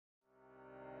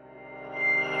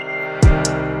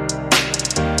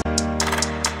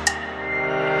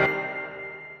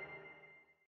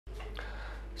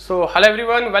So hello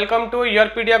everyone, welcome to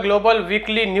YourPedia Global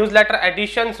Weekly Newsletter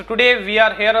Edition. So today we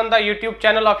are here on the YouTube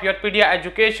channel of YourPedia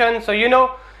Education. So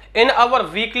in our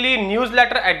weekly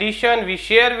newsletter edition, we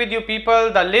share with you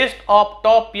people the list of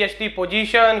top PhD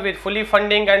position with fully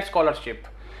funding and scholarship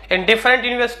in different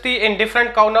university in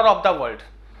different corner of the world.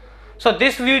 So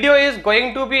this video is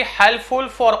going to be helpful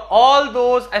for all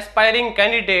those aspiring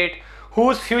candidate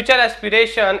whose future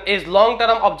aspiration is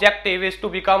long-term objective is to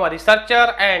become a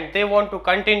researcher and they want to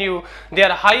continue their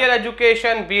higher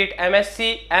education, be it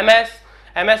MSc,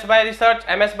 MS by research,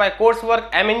 MS by coursework,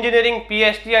 M engineering,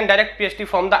 PhD and direct PhD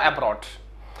from the abroad,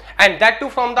 and that too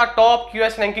from the top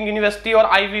QS ranking university or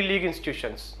Ivy League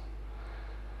institutions.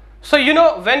 So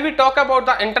when we talk about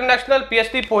the international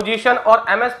PhD position or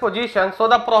MS position, so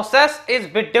the process is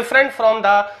bit different from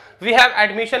the we have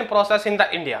admission process in the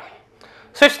India.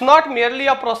 So it's not merely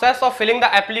a process of filling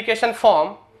the application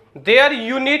form. There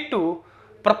you need to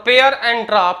prepare and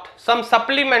draft some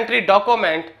supplementary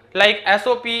document like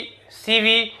SOP,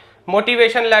 CV,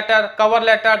 motivation letter, cover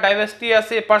letter, diversity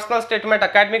essay, personal statement,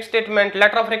 academic statement,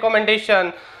 letter of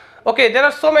recommendation. Okay, there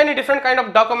are so many different kind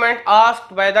of document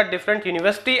asked by the different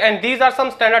university, and these are some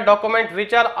standard documents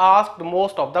which are asked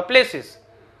most of the places.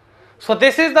 So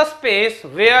this is the space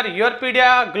where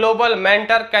YourPedia Global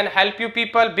Mentor can help you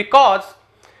people, because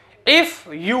if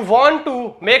you want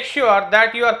to make sure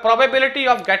that your probability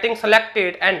of getting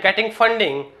selected and getting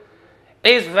funding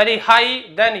is very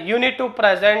high, then you need to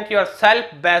present yourself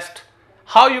best.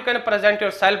 How you can present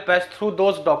yourself best? Through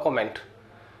those documents.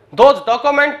 Those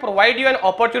documents provide you an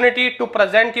opportunity to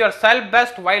present yourself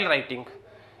best while writing.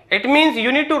 It means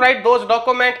you need to write those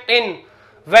documents in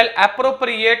well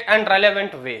appropriate and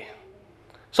relevant way.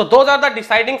 So those are the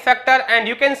deciding factor, and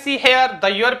you can see here the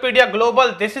YourPedia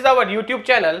Global, this is our YouTube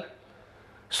channel.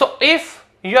 So if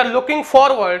you are looking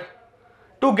forward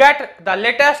to get the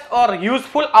latest or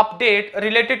useful update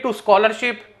related to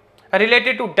scholarship,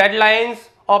 related to deadlines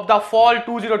of the fall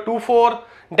 2024,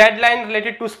 deadline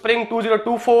related to spring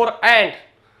 2024 and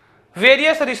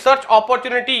various research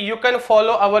opportunity, you can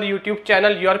follow our YouTube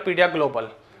channel YourPedia Global.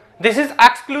 This is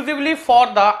exclusively for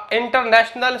the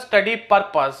international study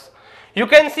purpose. You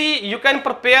can see you can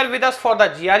prepare with us for the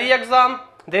GRE exam.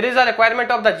 There is a requirement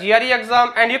of the GRE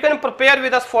exam, and you can prepare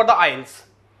with us for the IELTS.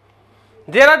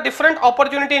 There are different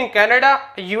opportunity in Canada,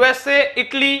 USA,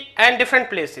 Italy and different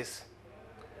places.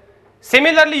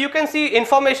 Similarly, you can see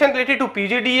information related to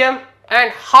PGDM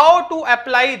and how to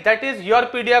apply, that is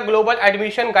YourPedia Global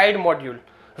Admission Guide module,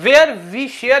 where we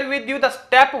share with you the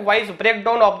step-wise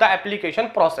breakdown of the application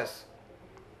process.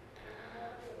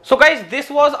 So guys,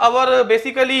 this was our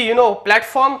basically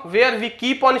platform where we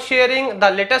keep on sharing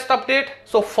the latest update.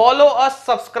 So follow us,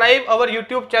 subscribe our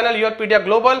YouTube channel YourPedia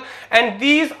Global, and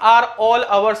these are all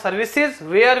our services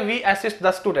where we assist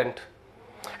the student.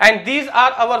 And these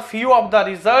are our few of the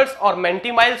results or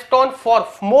mentee milestone. For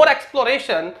more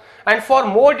exploration and for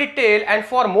more detail and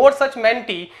for more such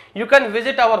mentee, you can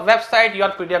visit our website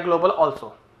YourPedia Global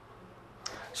also.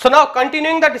 So now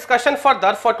continuing the discussion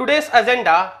further, for today's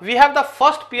agenda, we have the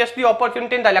first PhD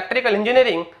opportunity in the electrical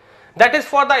engineering, that is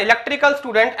for the electrical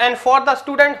student and for the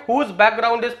student whose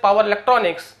background is power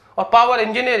electronics or power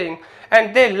engineering,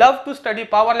 and they love to study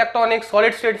power electronics,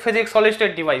 solid state physics, solid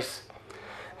state device.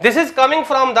 This is coming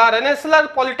from the Rensselaer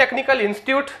Polytechnical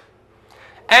Institute,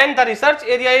 and the research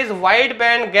area is wide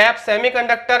band gap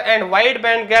semiconductor and wide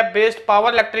band gap based power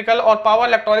electrical or power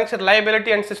electronics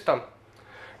reliability and system.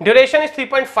 Duration is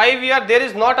 3.5 years. There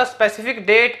is not a specific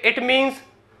date. It means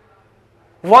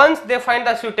once they find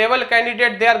the suitable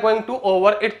candidate, they are going to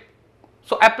over it.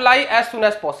 So apply as soon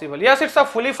as possible. Yes, it's a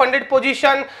fully funded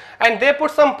position, and they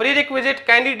put some prerequisite.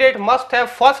 Candidate must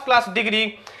have first class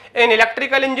degree in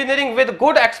electrical engineering with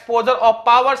good exposure of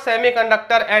power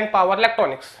semiconductor and power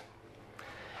electronics.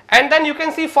 And then you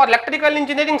can see for electrical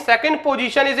engineering, second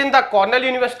position is in the Cornell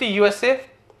University, USA.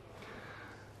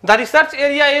 The research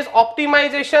area is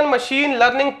optimization, machine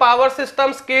learning, power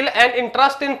system skill and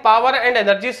interest in power and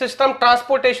energy system,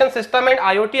 transportation system and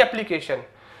IoT application.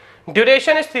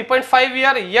 Duration is 3.5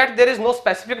 years, yet there is no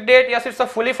specific date. Yes, it's a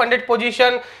fully funded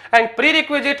position, and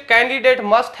prerequisite candidate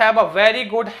must have a very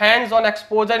good hands-on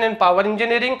exposure in power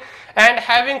engineering and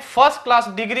having first class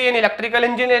degree in electrical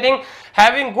engineering,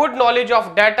 having good knowledge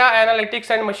of data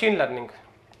analytics and machine learning.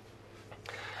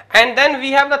 And then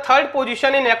we have the third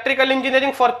position in electrical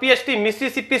engineering for PhD,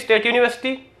 Mississippi State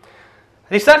University.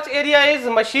 Research area is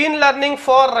machine learning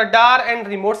for radar and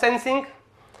remote sensing,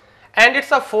 and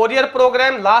it's a 4-year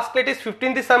program. Last date is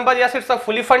 15 December. Yes, it's a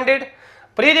fully funded.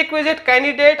 Prerequisite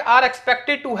candidate are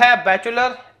expected to have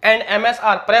bachelor and MS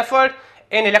are preferred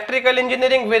in electrical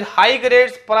engineering with high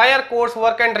grades, prior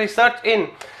coursework and research in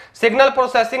signal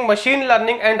processing, machine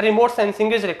learning and remote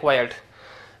sensing is required.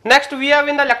 Next we have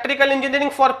in the electrical engineering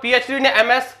for PhD in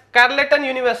MS, Carleton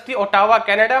University, Ottawa,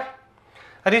 Canada.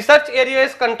 Research area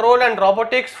is control and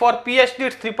robotics. For PhD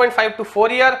it's 3.5 to 4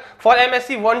 year, for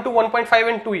MSc 1 to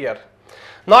 1.5 and 2 year.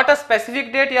 Not a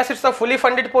specific date, yes it's a fully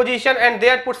funded position and they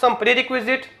had put some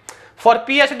prerequisite. For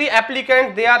PhD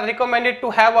applicant, they are recommended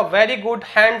to have a very good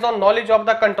hands-on knowledge of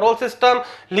the control system,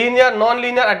 linear,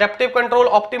 non-linear, adaptive control,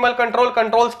 optimal control,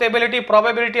 control stability,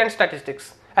 probability and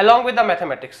statistics along with the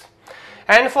mathematics.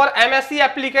 And for MSc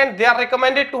applicant, they are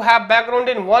recommended to have background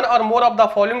in one or more of the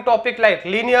following topic like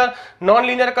linear,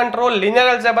 non-linear control, linear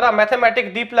algebra,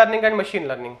 mathematics, deep learning and machine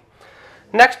learning.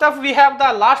 Next up we have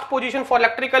the last position for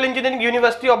electrical engineering,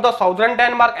 University of the Southern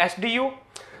Denmark, SDU.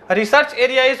 Research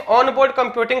area is onboard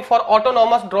computing for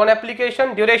autonomous drone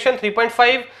application, duration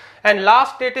 3.5 and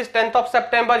last date is 10th of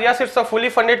September. Yes, it's a fully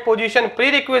funded position.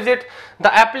 Prerequisite,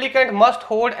 the applicant must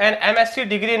hold an MSc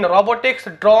degree in robotics,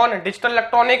 drone, digital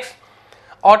electronics,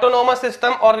 autonomous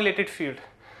system or related field.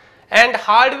 And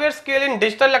hardware skill in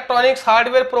digital electronics,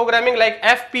 hardware programming like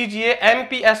FPGA,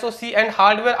 MPSoC and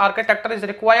hardware architecture is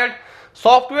required.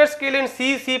 Software skill in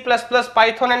C, C++,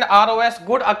 Python and ROS,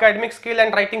 good academic skill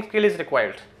and writing skill is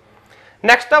required.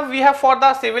 Next up we have for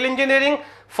the civil engineering,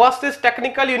 first is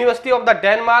Technical University of the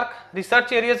Denmark.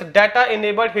 Research areas data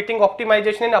enabled heating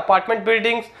optimization in apartment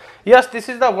buildings. Yes, this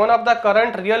is the one of the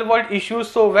current real world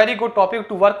issues, so very good topic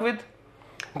to work with.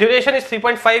 Duration is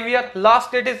 3.5 year,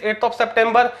 last date is 8th of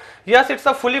September. Yes, it's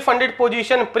a fully funded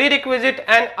position. Prerequisite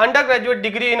an undergraduate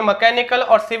degree in mechanical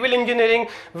or civil engineering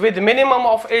with minimum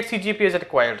of 8 CGPA is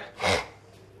required.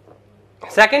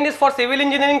 Second is for civil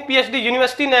engineering PhD,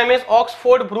 university name is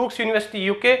Oxford Brookes University,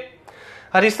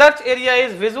 UK. Research area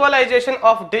is visualization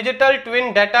of digital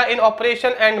twin data in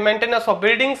operation and maintenance of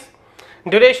buildings.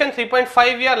 Duration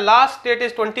 3.5 year, last date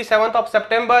is 27th of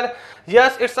September.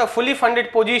 Yes, it's a fully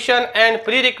funded position and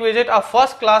prerequisite a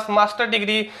first class master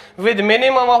degree with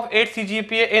minimum of 8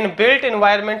 CGPA in built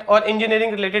environment or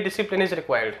engineering related discipline is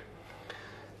required.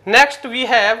 Next we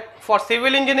have for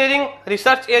civil engineering,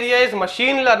 research area is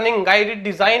machine learning guided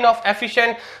design of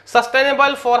efficient,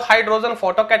 sustainable for hydrogen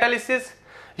photocatalysis.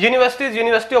 University is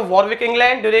University of Warwick,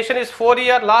 England. Duration is 4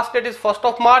 year, last date is 1st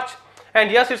of March. And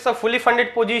yes, it's a fully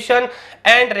funded position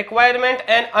and requirement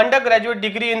an undergraduate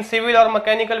degree in civil or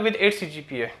mechanical with 8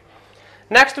 CGPA.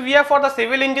 Next we have for the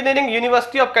civil engineering,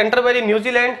 University of Canterbury, New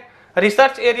Zealand.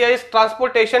 Research area is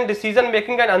transportation, decision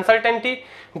making and uncertainty.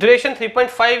 Duration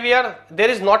 3.5 year, there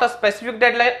is not a specific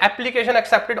deadline, application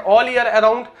accepted all year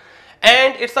around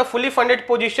and it's a fully funded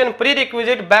position.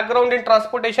 Prerequisite background in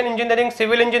transportation engineering,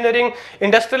 civil engineering,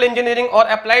 industrial engineering or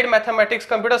applied mathematics,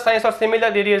 computer science or similar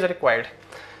areas required.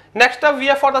 Next up we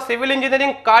have for the civil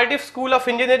engineering, Cardiff School of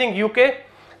Engineering, UK.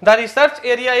 The research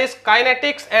area is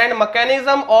kinetics and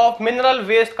mechanism of mineral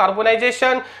waste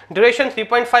carbonization. Duration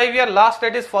 3.5 year, last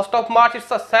date is 1st of March.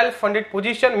 It's a self-funded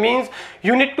position, means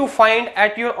you need to find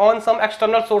at your own some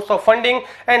external source of funding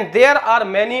and there are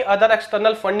many other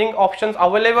external funding options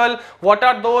available. What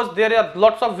are those? There are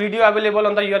lots of video available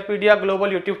on the YourPedia Global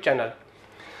YouTube channel.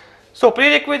 So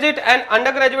prerequisite an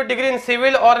undergraduate degree in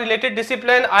civil or related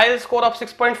discipline, IELTS score of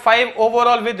 6.5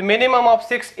 overall with minimum of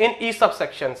 6 in each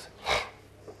subsections.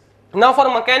 Now for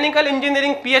mechanical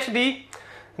engineering PhD,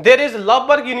 there is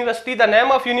Loughborough University, the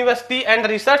name of university, and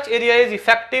research area is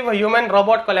effective human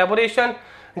robot collaboration.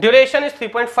 Duration is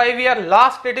 3.5 year,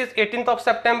 last date is 18th of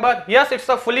September. Yes, it's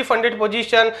a fully funded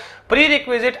position.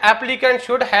 Prerequisite applicant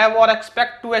should have or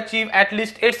expect to achieve at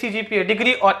least 8 CGPA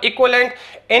degree or equivalent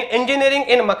in engineering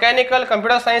in mechanical,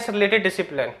 computer science related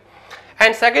discipline.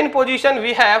 And second position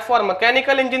we have for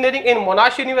mechanical engineering in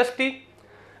Monash University.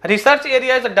 Research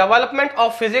area is the development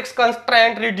of physics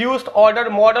constraint reduced order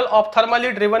model of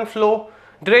thermally driven flow.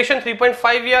 Duration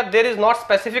 3.5 year, there is not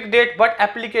specific date but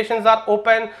applications are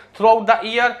open throughout the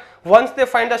year. Once they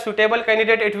find a suitable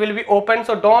candidate, it will be open,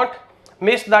 so don't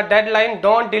miss the deadline,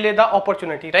 don't delay the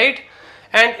opportunity, right?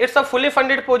 And it's a fully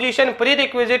funded position.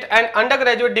 Prerequisite an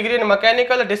undergraduate degree in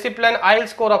mechanical discipline, IELTS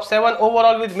score of 7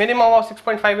 overall with minimum of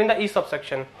 6.5 in the E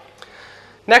subsection.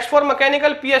 Next for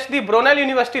mechanical PhD, Brunel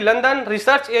University, London.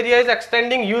 Research area is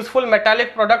extending useful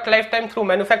metallic product lifetime through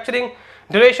manufacturing.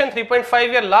 Duration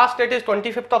 3.5 year, last date is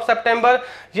 25th of September.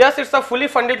 Yes, it's a fully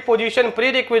funded position.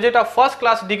 Prerequisite a first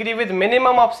class degree with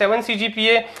minimum of 7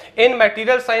 CGPA in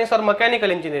material science or mechanical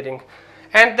engineering.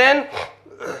 And then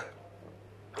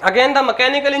again the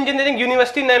mechanical engineering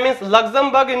university name is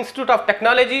Luxembourg Institute of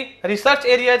Technology. Research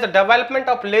area is the development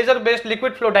of laser based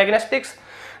liquid flow diagnostics.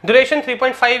 Duration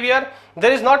 3.5 year.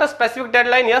 There is not a specific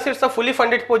deadline. Yes, it's a fully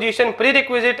funded position.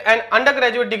 Prerequisite and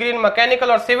undergraduate degree in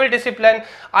mechanical or civil discipline.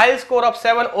 IELTS score of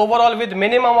 7 overall with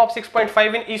minimum of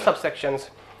 6.5 in each subsections.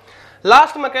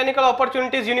 Last mechanical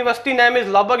opportunities. University name is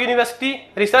Lubbock University.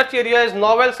 Research area is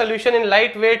novel solution in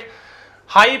lightweight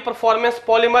high performance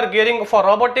polymer gearing for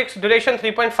robotics. Duration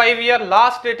 3.5 year.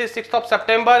 Last date is 6th of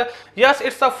September. Yes,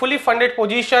 it's a fully funded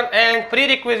position, and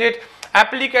prerequisite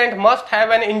applicant must have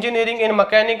an engineering in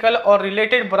mechanical or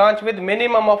related branch with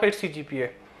minimum of 8 CGPA.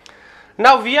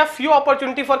 Now we have few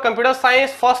opportunity for computer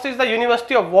science. First is the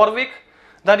University of Warwick.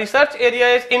 The research area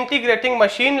is integrating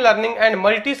machine learning and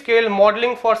multi-scale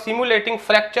modeling for simulating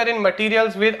fracture in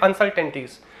materials with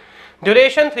uncertainties.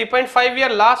 Duration 3.5 year.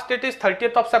 Last date is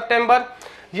 30th of September.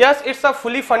 Yes, it's a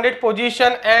fully funded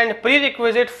position, and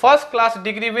prerequisite first class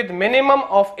degree with minimum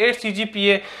of 8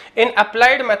 CGPA in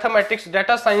applied mathematics,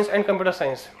 data science and computer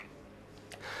science.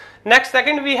 Next,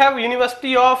 second we have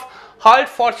University of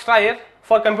Hertfordshire.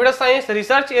 For computer science,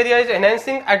 research area is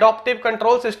enhancing adaptive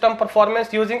control system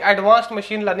performance using advanced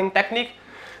machine learning technique.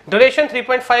 Duration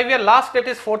 3.5 year. Last date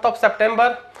is 4th of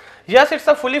September. Yes, it's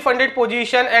a fully funded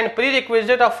position, and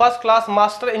prerequisite of first class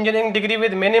master engineering degree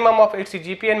with minimum of 8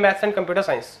 CGPA in maths and computer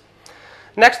science.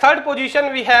 Next, third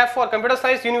position we have for computer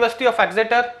science, University of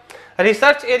Exeter.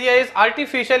 Research area is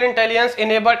artificial intelligence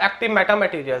enabled active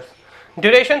metamaterials.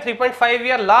 Duration 3.5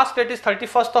 year. Last date is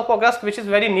 31st of August, which is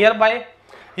very nearby.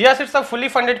 Yes, it's a fully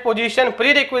funded position.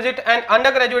 Prerequisite and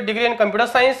undergraduate degree in computer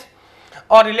science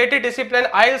or related discipline.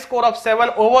 IELTS score of 7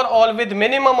 overall with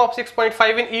minimum of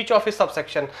 6.5 in each of its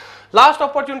subsection. Last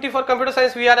opportunity for computer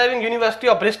science we are having University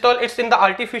of Bristol. It's in the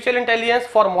artificial intelligence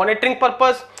for monitoring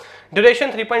purpose.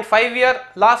 Duration 3.5 year.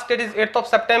 Last date is 8th of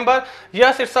September.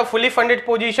 Yes, it's a fully funded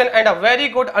position, and a very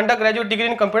good undergraduate degree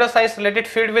in computer science related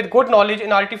field with good knowledge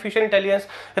in artificial intelligence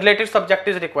related subject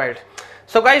is required.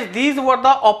 So guys, these were the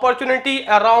opportunity,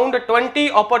 around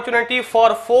 20 opportunity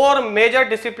for 4 major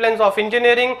disciplines of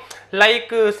engineering like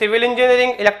civil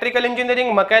engineering, electrical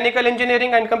engineering, mechanical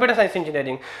engineering and computer science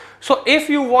engineering. So if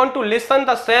you want to listen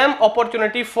the same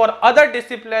opportunity for other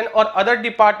discipline or other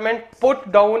department, put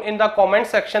down in the comment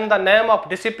section the name of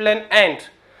discipline and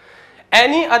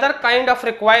any other kind of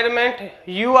requirement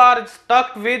you are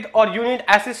stuck with or you need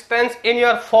assistance in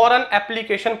your foreign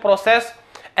application process.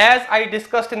 As I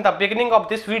discussed in the beginning of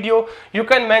this video, you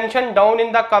can mention down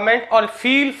in the comment or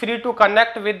feel free to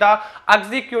connect with the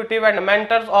executive and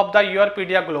mentors of the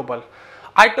YourPedia Global.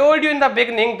 I told you in the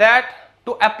beginning that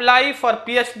to apply for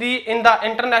PhD in the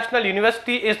international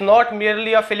university is not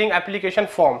merely a filling application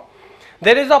form.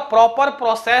 There is a proper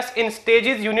process in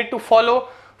stages you need to follow.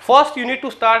 First, you need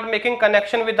to start making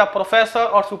connection with the professor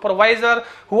or supervisor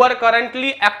who are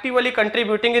currently actively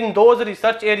contributing in those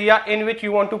research area in which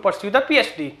you want to pursue the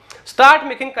PhD. Start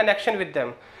making connection with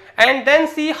them and then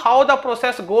see how the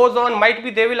process goes on. Might be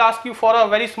they will ask you for a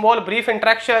very small brief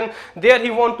interaction. There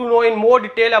he want to know in more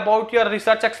detail about your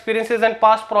research experiences and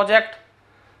past project.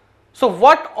 So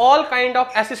what all kind of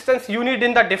assistance you need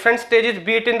in the different stages,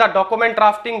 be it in the document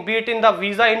drafting, be it in the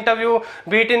visa interview,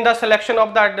 be it in the selection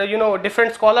of the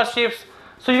different scholarships.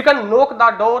 So you can knock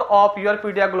the door of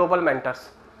YourPedia Global mentors.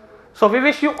 So we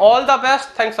wish you all the best.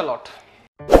 Thanks a lot.